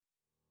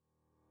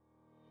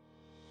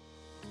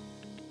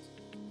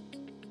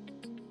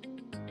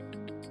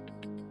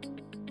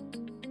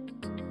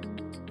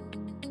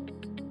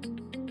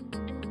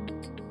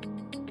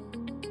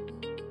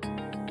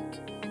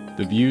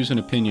The views and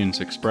opinions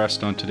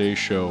expressed on today's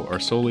show are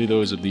solely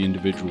those of the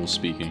individuals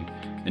speaking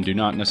and do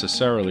not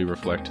necessarily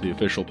reflect the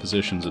official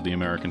positions of the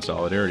American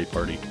Solidarity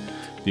Party.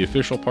 The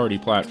official party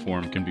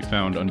platform can be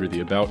found under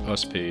the About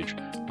Us page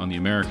on the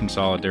American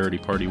Solidarity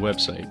Party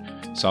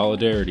website,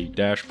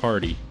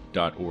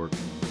 solidarity-party.org.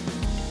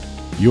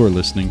 You're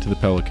listening to the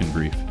Pelican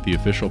Brief, the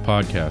official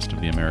podcast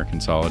of the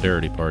American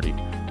Solidarity Party,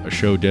 a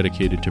show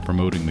dedicated to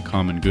promoting the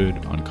common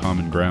good on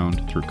common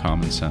ground through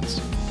common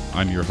sense.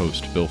 I'm your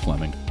host, Bill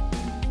Fleming.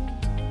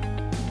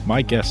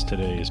 My guest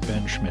today is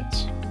Ben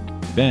Schmitz.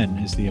 Ben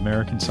is the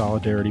American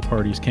Solidarity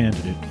Party's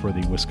candidate for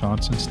the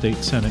Wisconsin State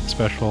Senate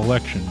special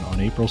election on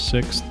April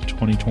 6,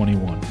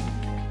 2021.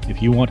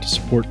 If you want to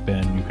support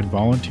Ben, you can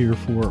volunteer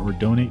for or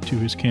donate to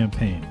his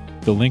campaign.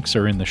 The links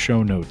are in the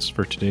show notes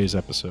for today's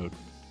episode.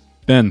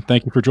 Ben,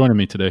 thank you for joining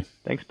me today.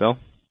 Thanks, Bill.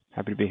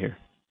 Happy to be here.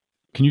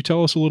 Can you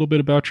tell us a little bit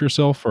about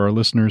yourself for our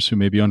listeners who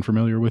may be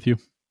unfamiliar with you?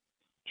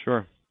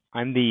 Sure.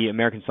 I'm the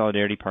American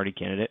Solidarity Party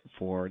candidate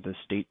for the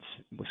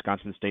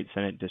Wisconsin State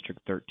Senate District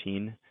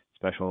 13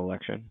 special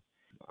election.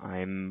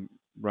 I'm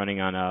running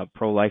on a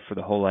pro-life for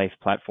the whole life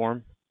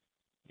platform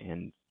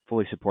and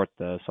fully support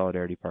the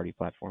Solidarity Party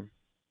platform.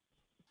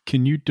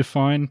 Can you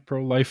define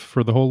pro-life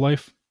for the whole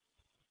life?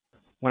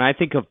 When I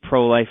think of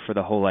pro-life for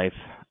the whole life,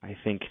 I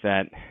think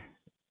that,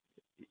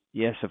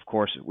 yes, of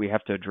course, we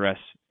have to address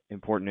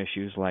important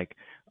issues like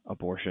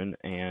abortion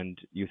and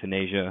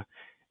euthanasia,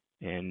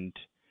 and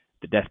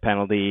the death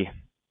penalty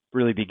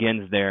really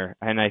begins there.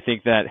 And I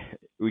think that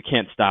we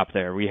can't stop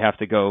there. We have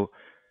to go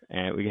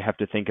and we have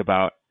to think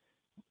about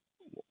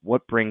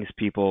what brings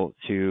people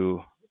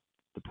to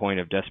the point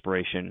of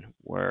desperation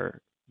where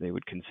they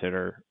would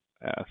consider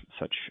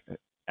such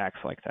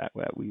acts like that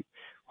we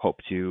hope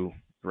to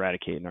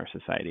eradicate in our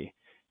society.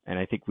 And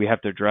I think we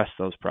have to address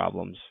those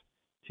problems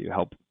to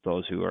help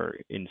those who are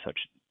in such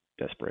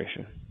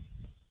desperation.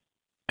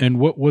 And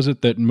what was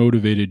it that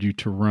motivated you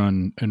to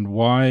run, and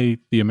why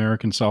the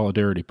American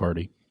Solidarity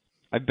Party?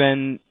 I've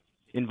been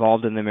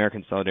involved in the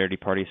American Solidarity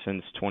Party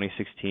since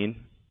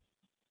 2016.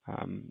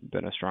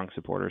 Been a strong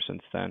supporter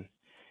since then.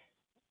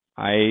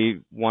 I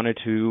wanted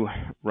to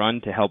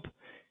run to help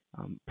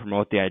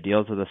promote the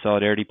ideals of the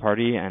Solidarity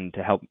Party and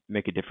to help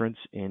make a difference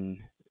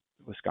in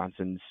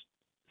Wisconsin's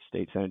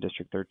State Senate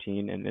District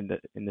 13 and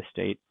in the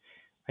state.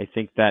 I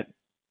think that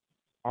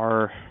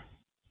our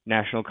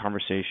national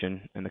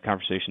conversation and the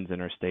conversations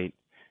in our state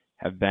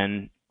have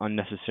been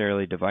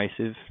unnecessarily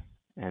divisive,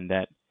 and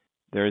that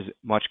there's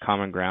much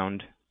common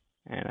ground.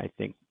 And I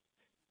think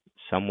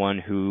someone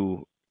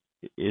who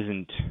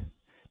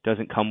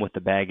doesn't come with the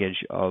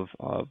baggage of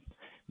a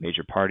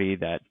major party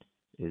that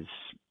is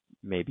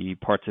maybe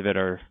parts of it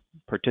are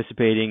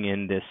participating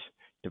in this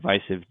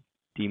divisive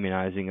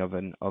demonizing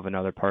of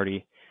another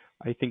party.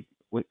 I think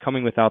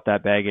coming without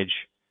that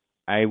baggage,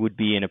 I would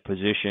be in a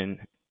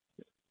position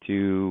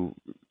to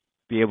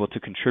be able to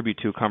contribute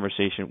to a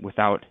conversation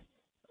without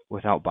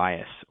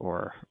bias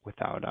or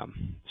without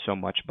so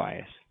much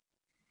bias.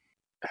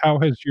 How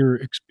has your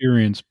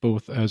experience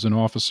both as an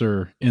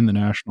officer in the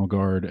National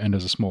Guard and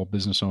as a small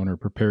business owner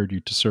prepared you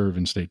to serve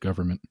in state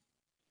government?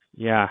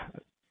 Yeah,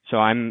 so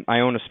I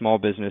own a small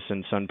business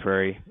in Sun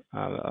Prairie,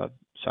 a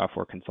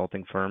software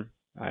consulting firm.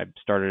 I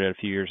started it a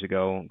few years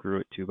ago, grew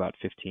it to about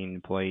 15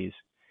 employees.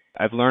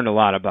 I've learned a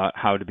lot about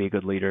how to be a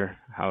good leader,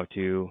 how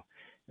to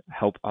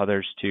help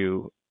others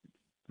to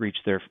reach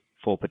their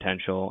full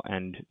potential,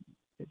 and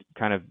it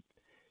kind of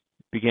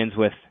begins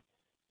with,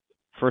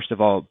 first of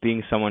all,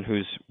 being someone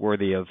who's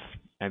worthy of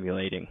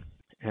emulating,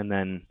 and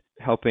then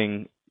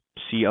helping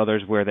see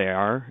others where they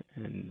are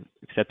and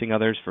accepting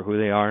others for who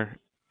they are,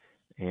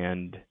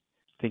 and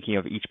thinking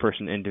of each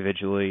person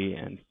individually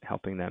and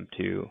helping them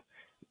to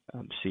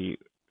see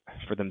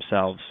for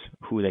themselves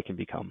who they can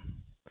become.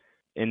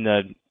 In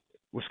the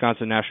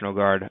Wisconsin National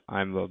Guard,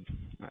 I'm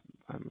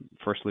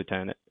first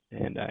lieutenant,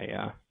 and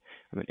I'm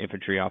an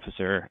infantry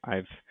officer.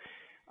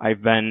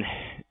 I've been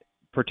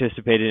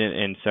participated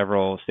in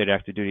several state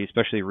active duty,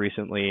 especially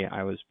recently.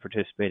 I was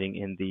participating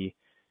in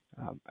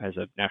as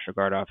a National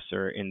Guard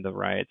officer in the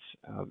riots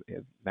of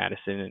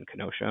Madison and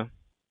Kenosha.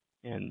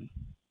 And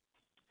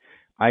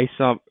I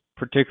saw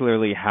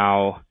particularly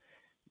how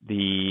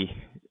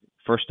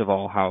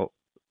how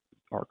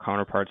our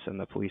counterparts in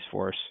the police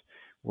force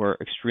were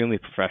extremely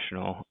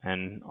professional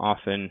and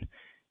often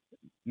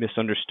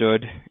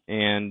misunderstood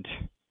and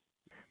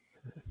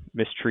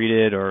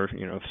mistreated, or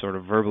sort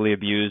of verbally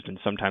abused and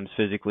sometimes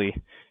physically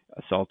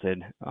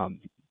assaulted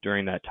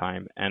during that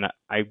time. And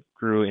I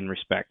grew in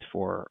respect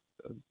for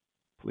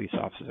police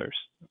officers.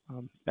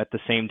 At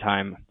the same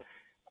time,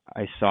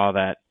 I saw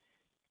that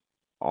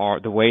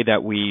the way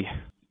that we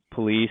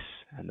police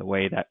and the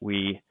way that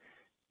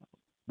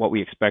what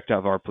we expect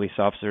of our police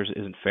officers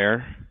isn't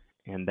fair,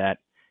 and that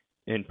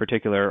in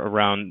particular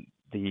around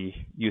the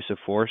use of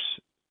force,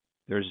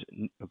 there's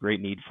a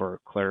great need for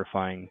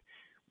clarifying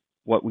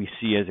what we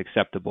see as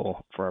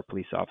acceptable for our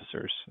police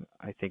officers.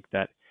 I think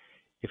that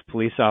if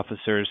police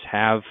officers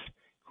have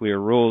clear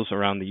rules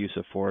around the use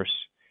of force,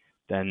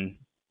 then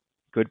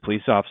good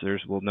police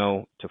officers will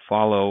know to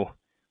follow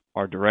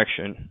our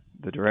direction,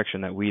 the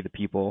direction that we, the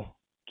people,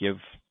 give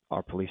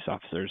our police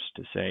officers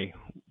to say,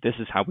 this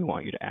is how we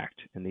want you to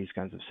act in these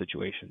kinds of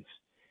situations.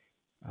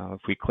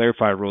 If we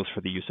clarify rules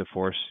for the use of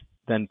force,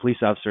 then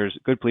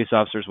good police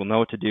officers will know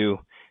what to do.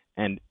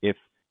 And if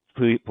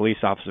police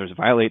officers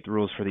violate the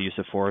rules for the use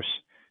of force,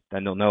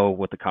 then they'll know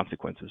what the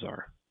consequences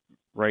are.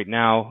 Right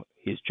now,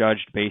 he's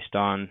judged based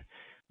on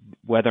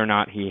whether or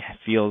not he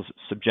feels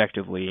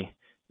subjectively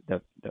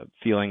the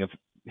feeling of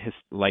his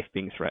life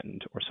being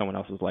threatened or someone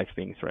else's life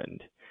being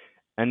threatened.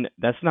 And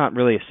that's not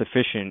really a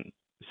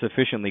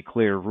sufficiently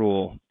clear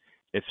rule.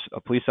 If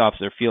a police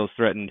officer feels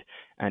threatened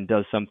and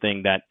does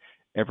something that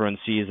everyone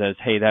sees as,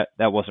 hey,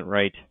 that wasn't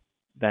right,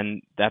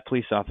 then that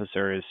police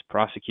officer is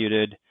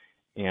prosecuted.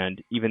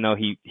 And even though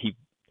he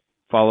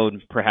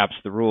followed perhaps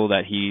the rule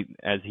as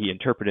he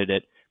interpreted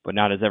it, but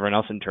not as everyone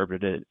else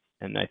interpreted it.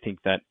 And I think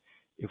that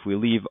if we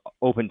leave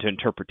open to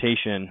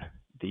interpretation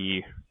the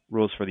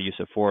rules for the use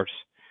of force,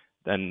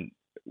 then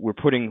we're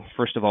putting,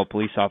 first of all,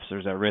 police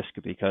officers at risk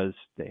because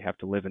they have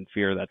to live in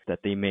fear that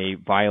they may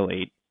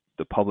violate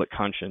the public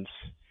conscience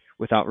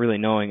without really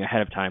knowing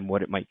ahead of time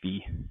what it might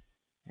be.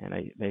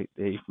 And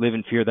they live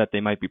in fear that they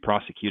might be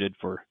prosecuted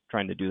for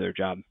trying to do their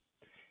job.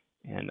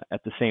 And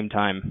at the same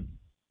time,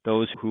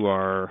 those who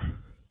are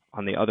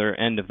on the other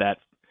end of that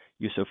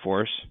use of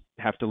force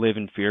have to live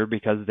in fear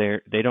because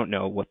they don't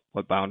know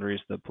what boundaries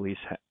the police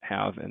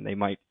have, and they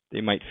might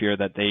fear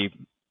that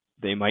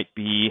they might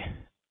be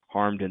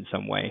harmed in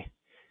some way.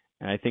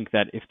 And I think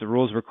that if the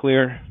rules were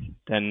clear,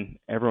 then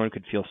everyone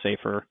could feel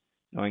safer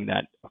knowing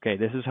that, okay,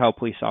 this is how a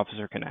police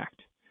officer can act,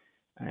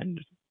 and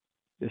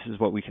this is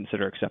what we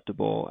consider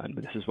acceptable, and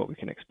this is what we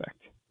can expect.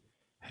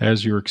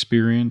 Has your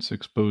experience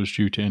exposed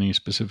you to any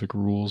specific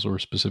rules or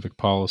specific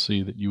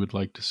policy that you would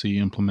like to see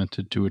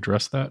implemented to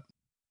address that?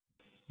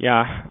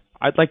 Yeah,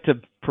 I'd like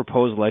to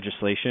propose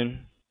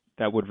legislation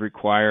that would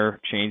require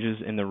changes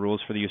in the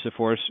rules for the use of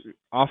force.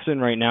 Often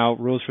right now,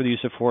 rules for the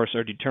use of force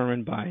are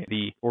determined by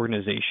the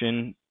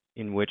organization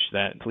in which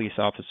that police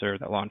officer,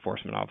 that law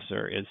enforcement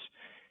officer is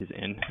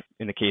in.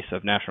 In the case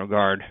of National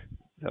Guard,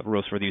 the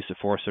rules for the use of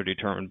force are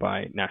determined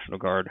by National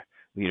Guard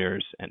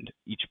leaders, and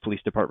each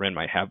police department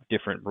might have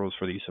different rules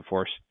for the use of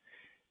force.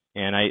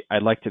 And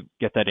I'd like to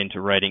get that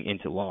into writing,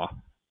 into law,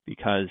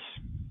 because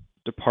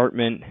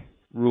department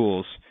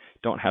rules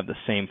don't have the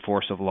same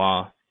force of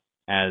law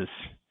as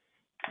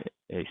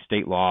a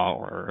state law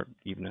or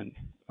even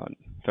a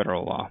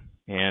federal law.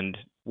 And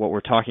what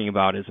we're talking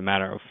about is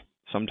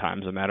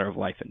sometimes a matter of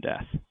life and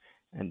death,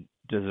 and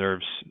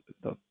deserves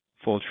the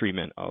full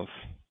treatment of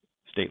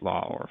state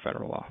law or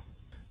federal law.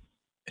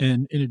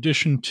 And in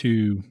addition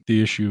to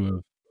the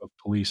issue of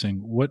policing,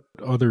 what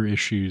other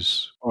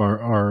issues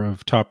are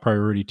of top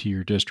priority to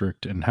your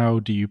district, and how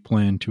do you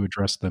plan to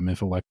address them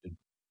if elected?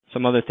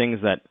 Some other things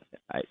that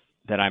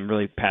I'm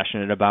really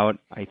passionate about,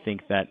 I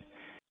think that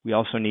we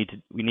also need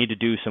to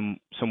do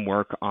some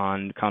work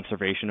on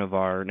conservation of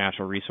our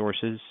natural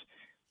resources.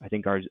 I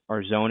think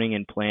our zoning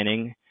and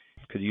planning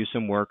could use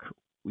some work.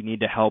 We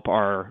need to help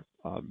our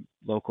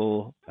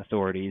local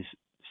authorities,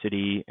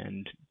 city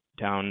and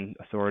town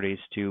authorities,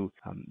 to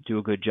do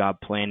a good job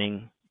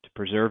planning to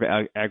preserve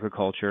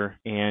agriculture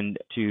and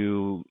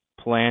to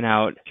plan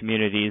out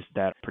communities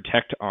that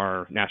protect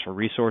our natural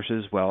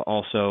resources while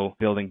also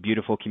building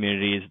beautiful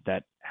communities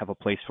that have a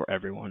place for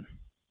everyone.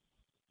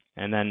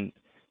 And then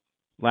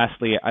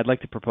lastly, I'd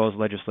like to propose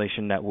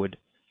legislation that would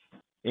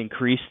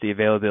increase the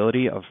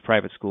availability of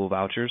private school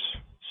vouchers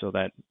so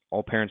that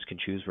all parents can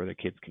choose where their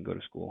kids can go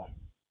to school.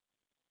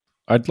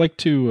 I'd like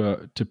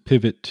to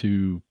pivot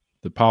to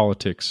the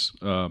politics.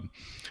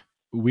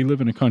 We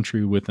live in a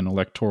country with an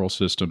electoral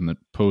system that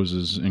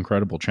poses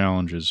incredible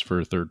challenges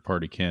for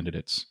third-party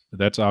candidates.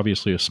 That's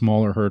obviously a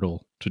smaller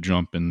hurdle to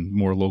jump in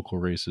more local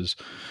races,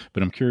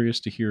 but I'm curious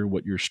to hear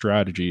what your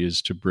strategy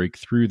is to break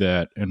through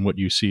that and what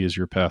you see as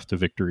your path to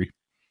victory.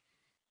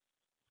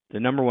 The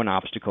number one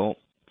obstacle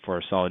for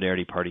a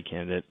Solidarity Party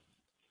candidate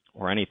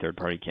or any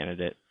third-party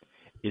candidate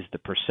is the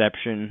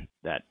perception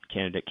that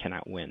candidate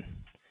cannot win.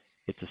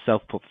 It's a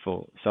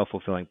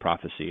self-fulfilling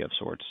prophecy of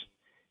sorts.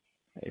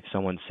 If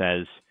someone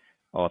says,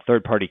 "Oh, a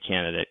third-party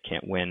candidate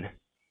can't win,"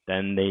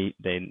 then they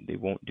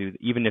won't do.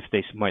 Even if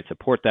they might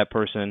support that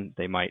person,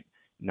 they might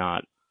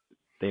not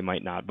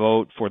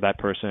vote for that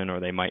person, or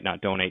they might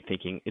not donate,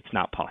 thinking it's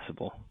not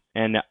possible.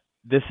 And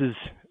this is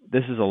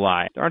a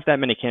lie. There aren't that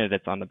many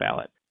candidates on the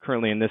ballot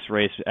currently in this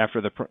race.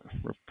 After the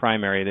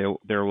primary,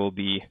 there will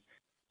be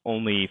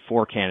only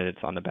 4 candidates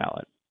on the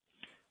ballot.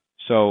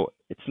 So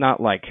it's not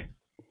like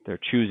they're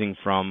choosing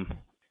from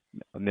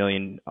a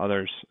million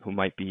others who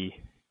might be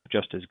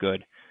just as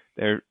good.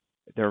 There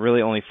are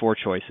really only 4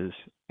 choices,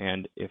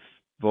 and if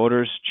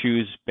voters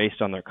choose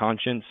based on their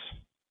conscience,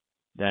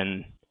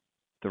 then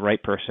the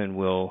right person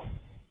will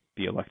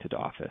be elected to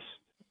office.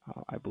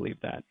 I believe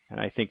that, and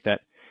I think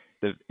that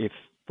if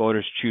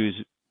voters choose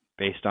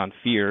based on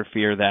fear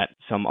that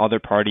some other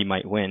party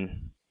might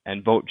win,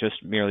 and vote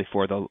just merely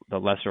for the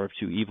lesser of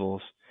two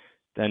evils,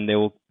 then they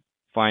will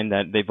find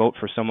that they vote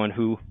for someone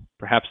who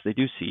perhaps they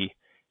do see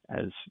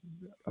as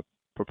a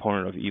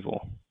proponent of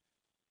evil.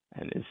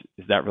 And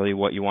is that really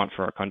what you want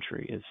for our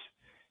country?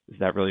 Is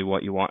that really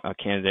what you want, a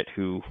candidate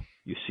who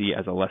you see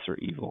as a lesser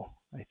evil?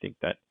 I think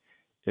that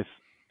if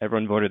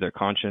everyone voted their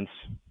conscience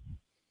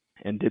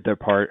and did their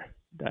part,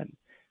 that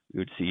we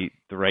would see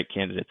the right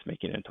candidates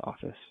making it into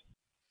office.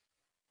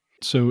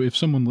 So if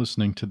someone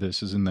listening to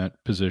this is in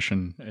that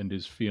position and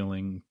is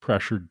feeling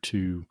pressured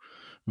to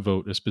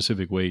vote a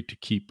specific way to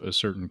keep a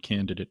certain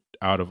candidate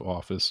out of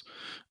office,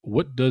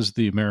 what does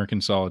the American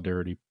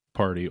Solidarity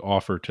Party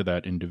offer to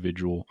that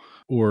individual,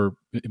 or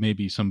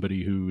maybe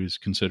somebody who is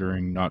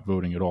considering not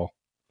voting at all?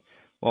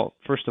 Well,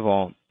 first of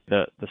all,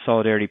 the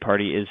Solidarity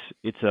Party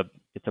it's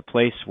a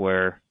place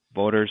where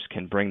voters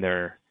can bring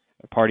their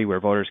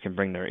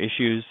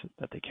issues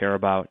that they care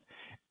about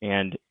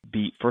and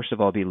be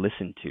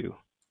listened to.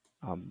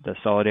 The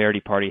Solidarity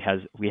Party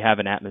we have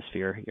an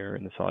atmosphere here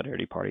in the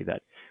Solidarity Party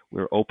that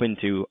we're open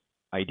to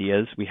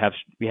ideas. We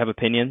have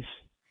opinions,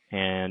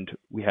 and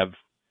we have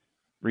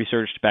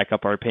research to back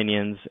up our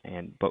opinions,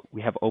 but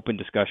we have open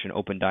discussion,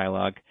 open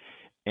dialogue,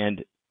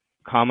 and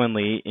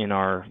commonly in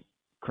our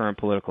current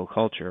political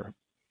culture,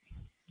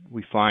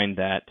 we find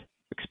that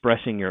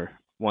expressing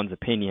one's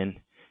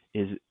opinion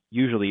is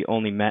usually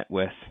only met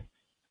with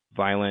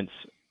violence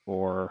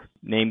or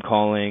name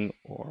calling,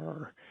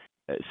 or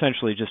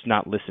essentially just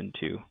not listened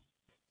to.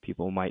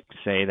 People might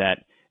say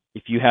that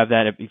if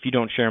you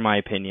don't share my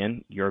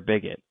opinion, you're a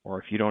bigot, or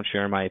if you don't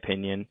share my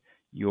opinion,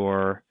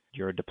 you're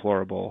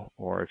deplorable,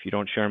 or if you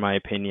don't share my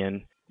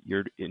opinion,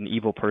 you're an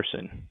evil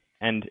person.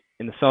 And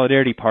in the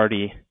Solidarity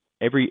Party,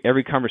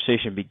 every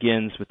conversation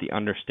begins with the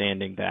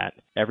understanding that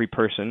every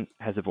person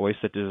has a voice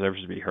that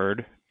deserves to be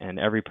heard, and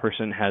every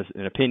person has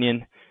an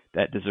opinion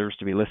that deserves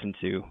to be listened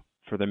to,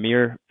 for the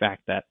mere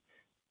fact that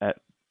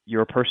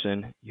you're a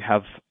person, you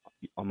have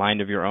a mind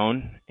of your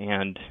own,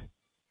 and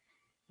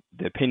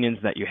the opinions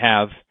that you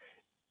have,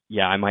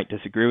 I might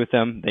disagree with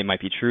them. They might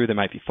be true, they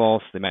might be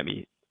false, they might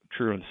be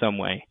true in some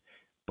way,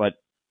 but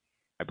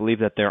I believe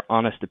that they're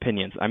honest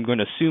opinions. I'm going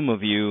to assume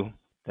of you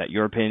that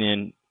your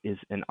opinion is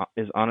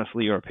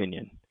honestly your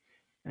opinion,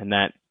 and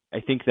that I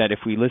think that if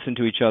we listen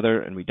to each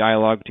other and we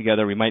dialogue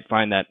together, we might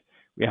find that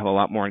we have a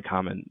lot more in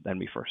common than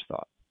we first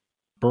thought.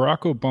 Barack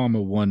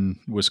Obama won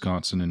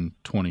Wisconsin in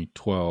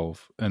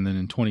 2012, and then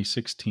in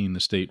 2016, the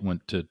state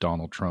went to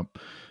Donald Trump.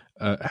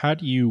 How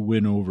do you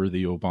win over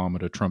the Obama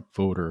to Trump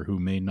voter who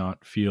may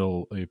not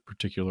feel a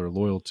particular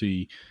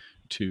loyalty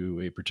to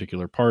a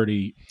particular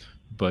party,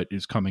 but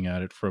is coming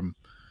at it from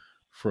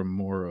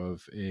more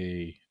of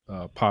a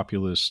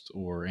populist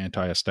or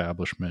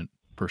anti-establishment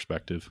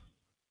perspective?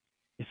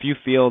 If you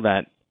feel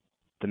that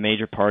the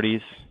major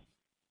parties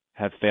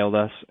have failed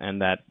us,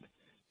 and that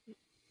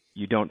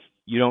you don't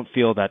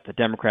feel that the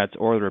Democrats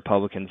or the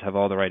Republicans have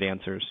all the right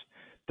answers,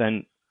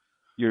 then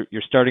you're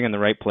starting in the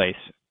right place.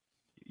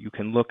 You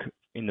can look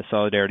in the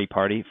Solidarity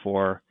Party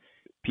for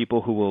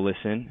people who will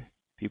listen,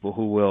 people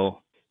who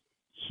will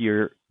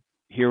hear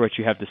what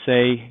you have to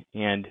say,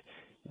 and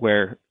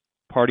where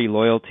party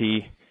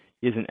loyalty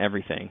isn't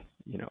everything.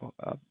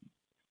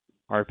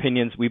 Our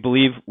opinions, we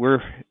believe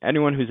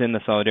anyone who's in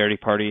the Solidarity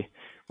Party,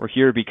 we're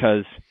here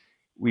because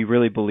we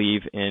really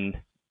believe in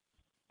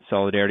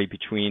solidarity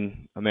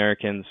between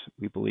Americans.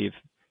 We believe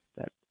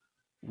that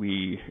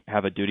we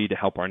have a duty to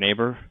help our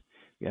neighbor.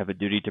 We have a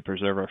duty to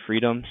preserve our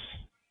freedoms,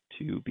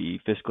 to be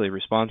fiscally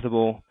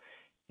responsible,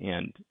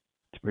 and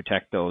to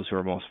protect those who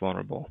are most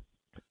vulnerable.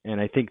 And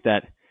I think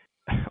that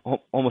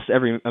almost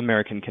every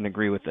American can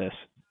agree with this.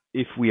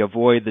 If we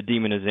avoid the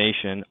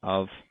demonization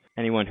of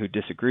anyone who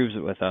disagrees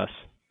with us,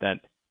 that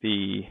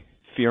the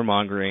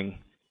fear-mongering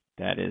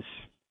that is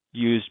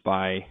used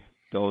by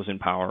those in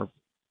power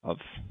of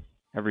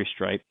every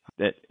stripe,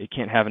 that it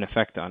can't have an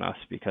effect on us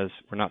because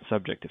we're not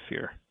subject to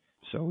fear.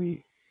 So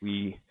we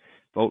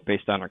vote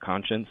based on our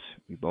conscience.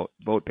 We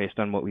vote based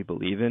on what we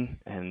believe in.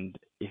 And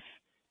if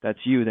that's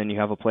you, then you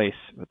have a place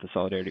with the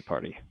Solidarity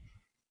Party.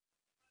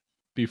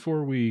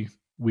 Before we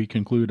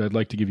conclude, I'd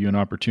like to give you an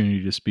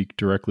opportunity to speak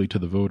directly to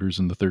the voters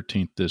in the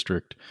 13th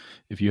District.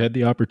 If you had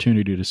the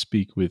opportunity to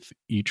speak with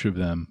each of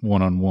them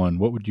one-on-one,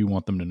 what would you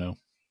want them to know?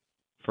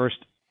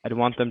 First, I'd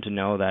want them to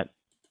know that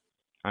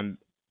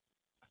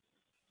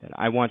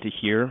I want to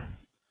hear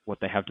what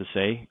they have to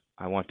say.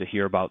 I want to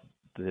hear about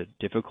the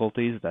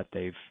difficulties that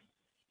they've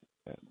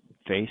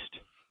faced,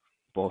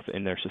 both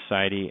in their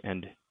society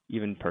and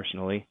even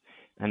personally.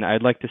 And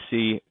I'd like to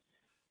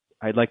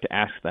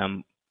ask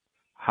them,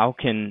 how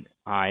can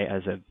I,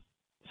 as a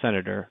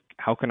senator,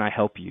 how can I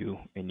help you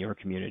in your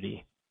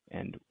community?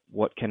 And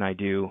what can I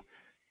do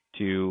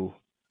to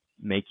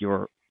make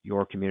your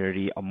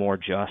community a more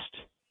just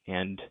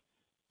and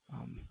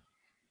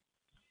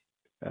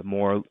a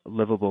more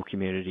livable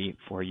community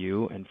for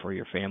you and for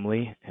your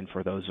family and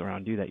for those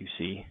around you that you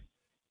see?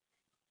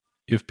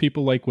 If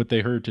people like what they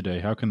heard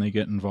today, how can they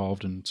get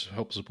involved and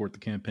help support the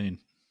campaign?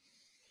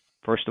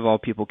 First of all,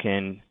 people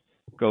can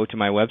go to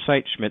my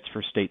website,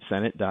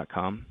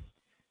 schmitzforstatesenate.com.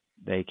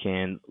 They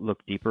can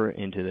look deeper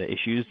into the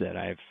issues that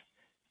I've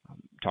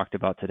talked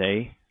about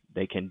today.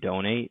 They can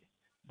donate,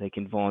 they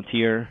can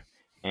volunteer,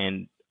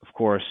 and of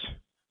course,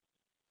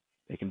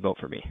 they can vote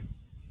for me.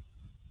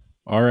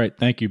 All right.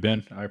 Thank you,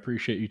 Ben. I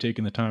appreciate you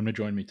taking the time to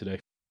join me today.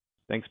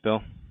 Thanks,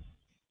 Bill.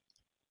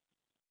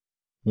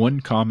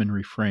 One common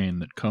refrain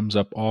that comes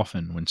up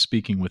often when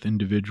speaking with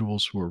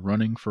individuals who are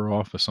running for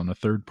office on a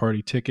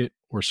third-party ticket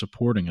or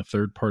supporting a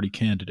third-party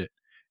candidate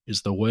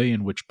is the way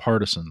in which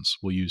partisans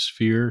will use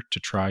fear to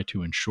try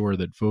to ensure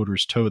that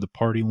voters toe the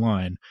party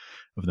line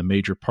of the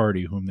major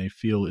party whom they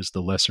feel is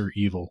the lesser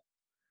evil.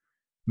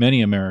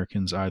 Many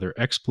Americans either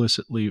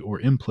explicitly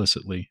or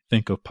implicitly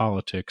think of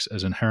politics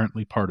as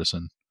inherently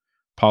partisan.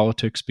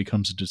 Politics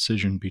becomes a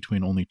decision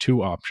between only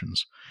two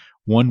options,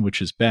 one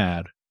which is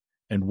bad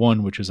and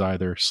one which is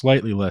either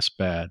slightly less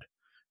bad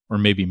or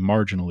maybe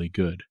marginally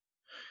good.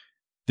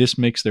 This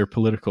makes their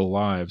political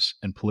lives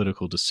and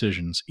political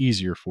decisions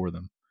easier for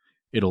them.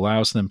 It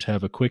allows them to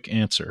have a quick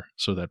answer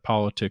so that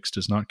politics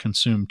does not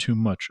consume too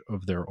much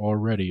of their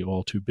already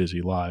all too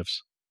busy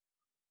lives.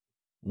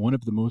 One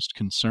of the most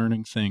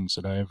concerning things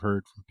that I have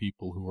heard from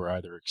people who are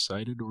either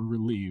excited or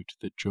relieved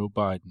that Joe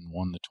Biden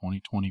won the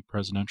 2020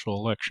 presidential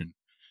election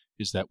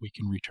is that we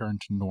can return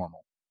to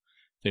normal.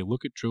 They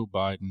look at Joe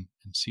Biden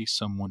and see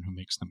someone who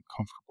makes them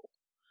comfortable.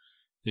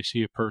 They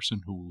see a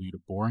person who will lead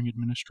a boring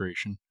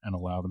administration and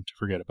allow them to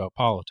forget about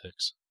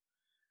politics.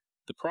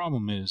 The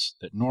problem is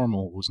that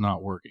normal was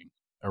not working.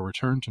 A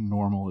return to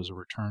normal is a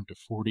return to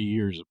 40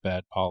 years of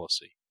bad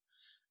policy.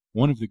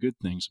 One of the good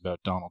things about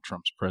Donald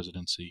Trump's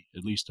presidency,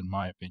 at least in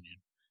my opinion,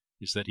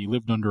 is that he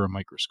lived under a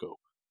microscope.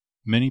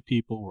 Many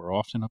people were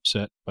often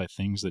upset by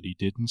things that he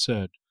did and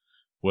said,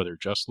 whether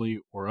justly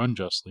or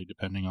unjustly,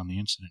 depending on the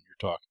incident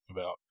you're talking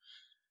about.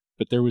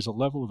 But there was a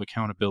level of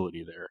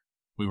accountability there.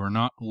 We were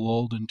not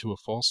lulled into a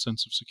false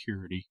sense of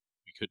security.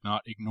 We could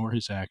not ignore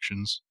his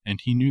actions, and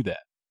he knew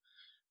that.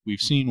 We've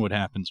seen what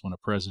happens when a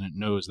president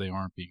knows they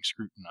aren't being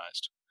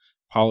scrutinized.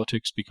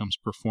 Politics becomes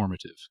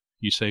performative.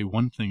 You say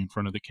one thing in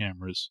front of the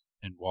cameras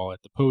and while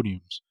at the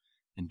podiums,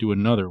 and do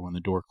another when the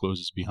door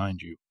closes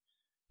behind you.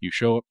 You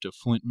show up to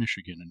Flint,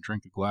 Michigan, and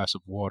drink a glass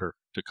of water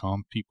to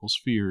calm people's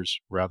fears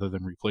rather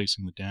than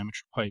replacing the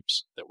damaged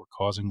pipes that were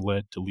causing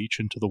lead to leach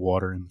into the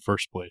water in the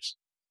first place.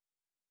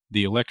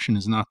 The election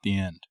is not the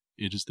end.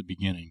 It is the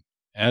beginning.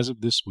 As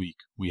of this week,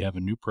 we have a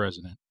new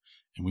president,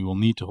 and we will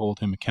need to hold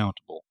him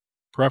accountable,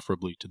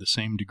 preferably to the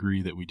same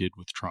degree that we did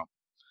with Trump.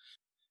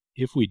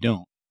 If we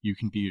don't, you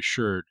can be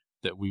assured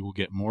that we will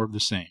get more of the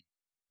same.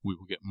 We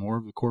will get more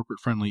of the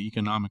corporate-friendly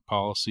economic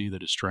policy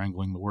that is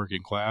strangling the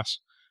working class,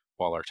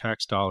 while our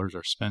tax dollars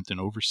are spent in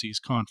overseas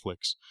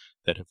conflicts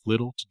that have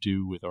little to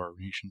do with our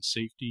nation's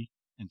safety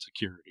and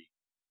security.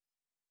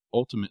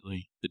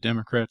 Ultimately, the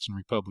Democrats and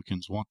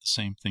Republicans want the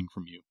same thing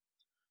from you.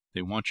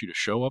 They want you to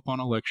show up on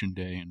Election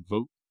Day and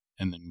vote,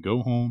 and then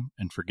go home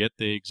and forget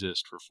they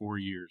exist for 4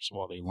 years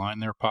while they line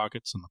their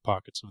pockets and the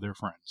pockets of their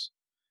friends.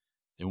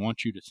 They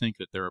want you to think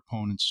that their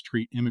opponents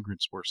treat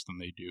immigrants worse than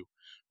they do,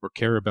 or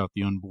care about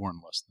the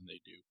unborn less than they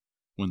do,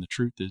 when the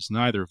truth is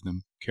neither of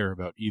them care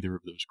about either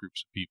of those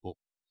groups of people.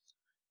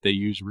 They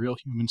use real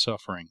human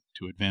suffering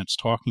to advance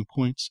talking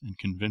points and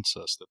convince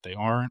us that they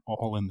aren't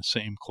all in the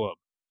same club,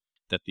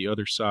 that the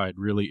other side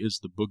really is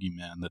the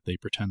boogeyman that they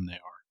pretend they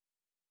are.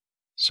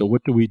 So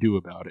what do we do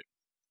about it?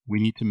 We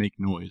need to make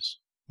noise.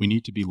 We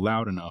need to be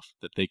loud enough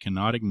that they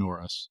cannot ignore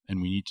us,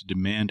 and we need to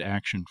demand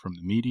action from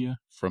the media,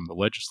 from the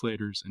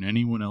legislators, and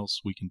anyone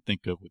else we can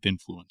think of with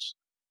influence.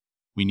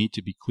 We need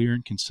to be clear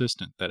and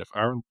consistent that if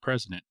our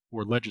president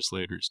or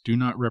legislators do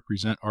not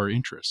represent our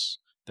interests,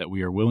 that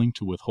we are willing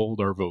to withhold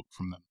our vote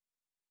from them,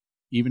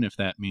 even if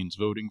that means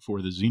voting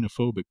for the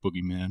xenophobic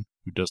boogeyman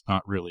who does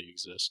not really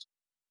exist,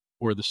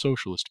 or the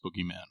socialist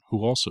boogeyman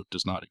who also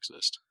does not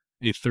exist,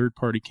 a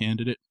third-party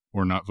candidate,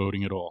 or not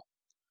voting at all.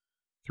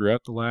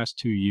 Throughout the last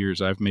 2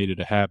 years, I've made it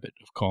a habit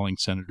of calling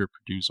Senator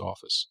Perdue's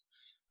office.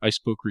 I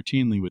spoke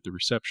routinely with the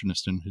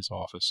receptionist in his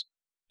office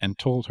and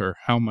told her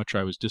how much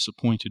I was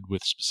disappointed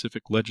with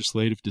specific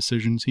legislative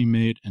decisions he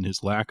made and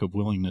his lack of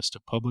willingness to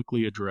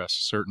publicly address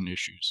certain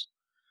issues.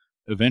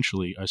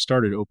 Eventually, I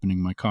started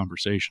opening my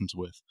conversations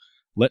with,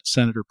 "Let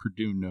Senator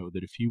Perdue know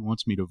that if he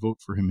wants me to vote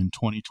for him in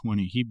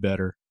 2020, he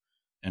better,"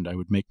 and I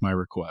would make my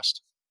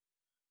request.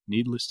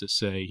 Needless to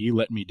say, he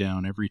let me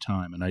down every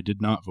time, and I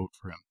did not vote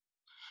for him.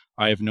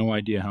 I have no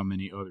idea how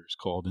many others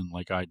called in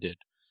like I did,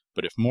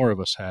 but if more of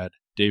us had,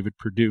 David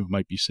Perdue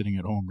might be sitting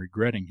at home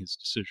regretting his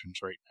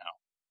decisions right now.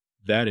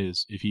 That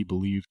is, if he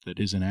believed that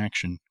his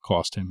inaction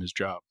cost him his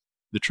job.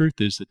 The truth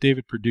is that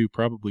David Perdue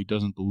probably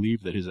doesn't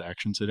believe that his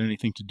actions had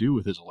anything to do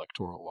with his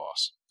electoral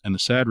loss, and the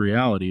sad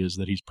reality is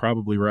that he's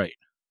probably right.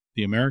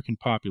 The American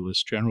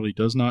populace generally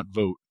does not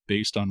vote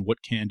based on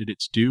what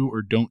candidates do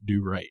or don't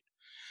do right.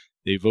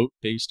 They vote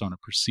based on a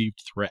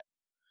perceived threat.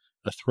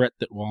 A threat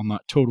that, while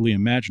not totally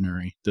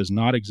imaginary, does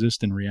not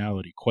exist in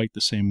reality quite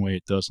the same way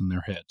it does in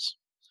their heads.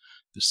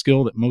 The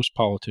skill that most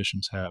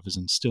politicians have is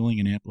instilling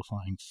and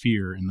amplifying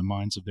fear in the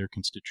minds of their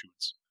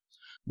constituents.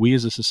 We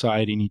as a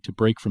society need to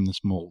break from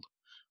this mold.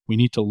 We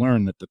need to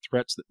learn that the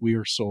threats that we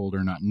are sold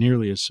are not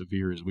nearly as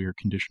severe as we are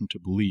conditioned to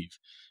believe,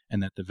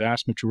 and that the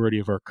vast majority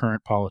of our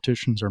current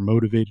politicians are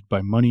motivated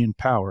by money and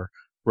power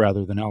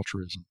rather than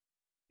altruism.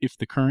 If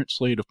the current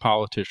slate of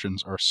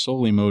politicians are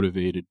solely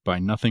motivated by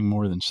nothing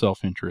more than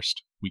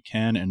self-interest, we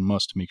can and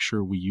must make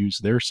sure we use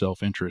their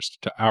self-interest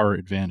to our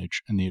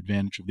advantage and the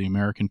advantage of the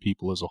American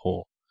people as a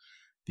whole.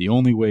 The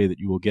only way that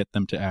you will get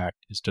them to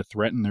act is to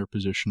threaten their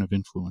position of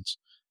influence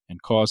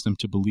and cause them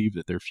to believe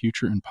that their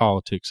future in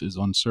politics is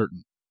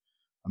uncertain.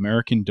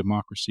 American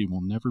democracy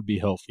will never be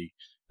healthy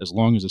as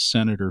long as a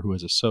senator who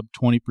has a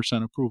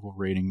sub-20% approval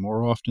rating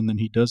more often than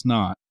he does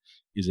not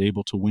is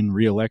able to win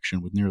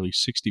re-election with nearly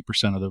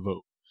 60% of the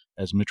vote,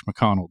 as Mitch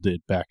McConnell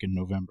did back in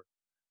November.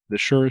 The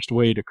surest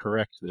way to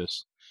correct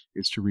this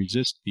is to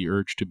resist the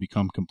urge to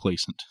become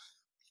complacent.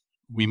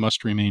 We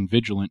must remain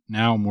vigilant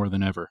now more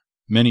than ever.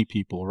 Many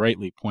people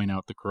rightly point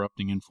out the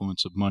corrupting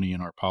influence of money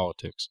in our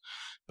politics,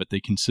 but they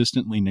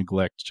consistently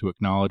neglect to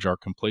acknowledge our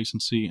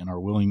complacency and our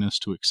willingness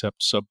to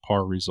accept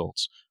subpar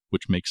results,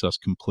 which makes us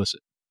complicit.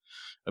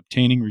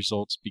 Obtaining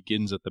results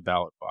begins at the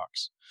ballot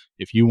box.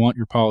 If you want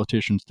your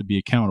politicians to be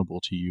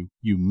accountable to you,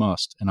 you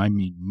must, and I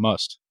mean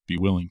must, be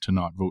willing to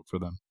not vote for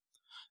them.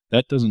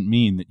 That doesn't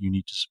mean that you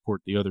need to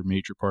support the other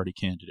major party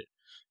candidate.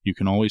 You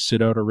can always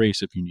sit out a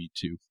race if you need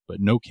to, but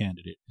no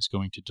candidate is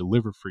going to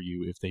deliver for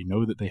you if they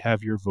know that they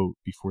have your vote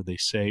before they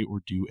say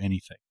or do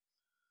anything.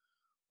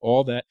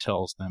 All that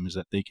tells them is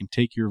that they can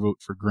take your vote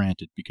for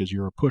granted because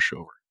you're a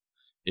pushover.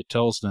 It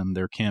tells them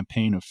their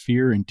campaign of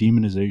fear and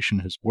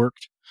demonization has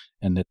worked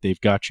and that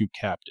they've got you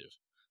captive.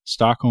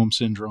 Stockholm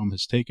Syndrome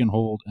has taken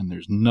hold, and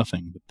there's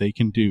nothing that they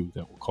can do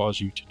that will cause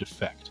you to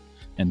defect.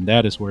 And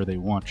that is where they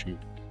want you.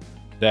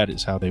 That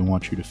is how they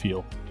want you to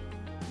feel.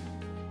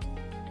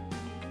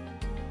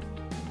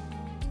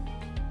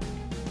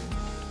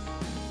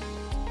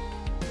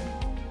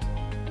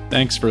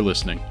 Thanks for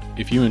listening.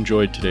 If you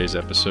enjoyed today's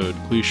episode,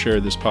 please share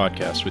this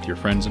podcast with your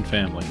friends and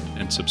family,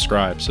 and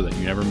subscribe so that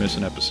you never miss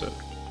an episode.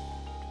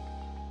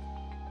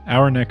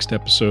 Our next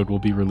episode will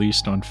be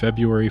released on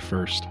February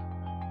 1st.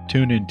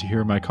 Tune in to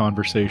hear my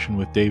conversation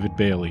with David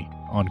Bailey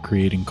on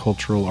creating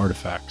cultural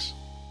artifacts.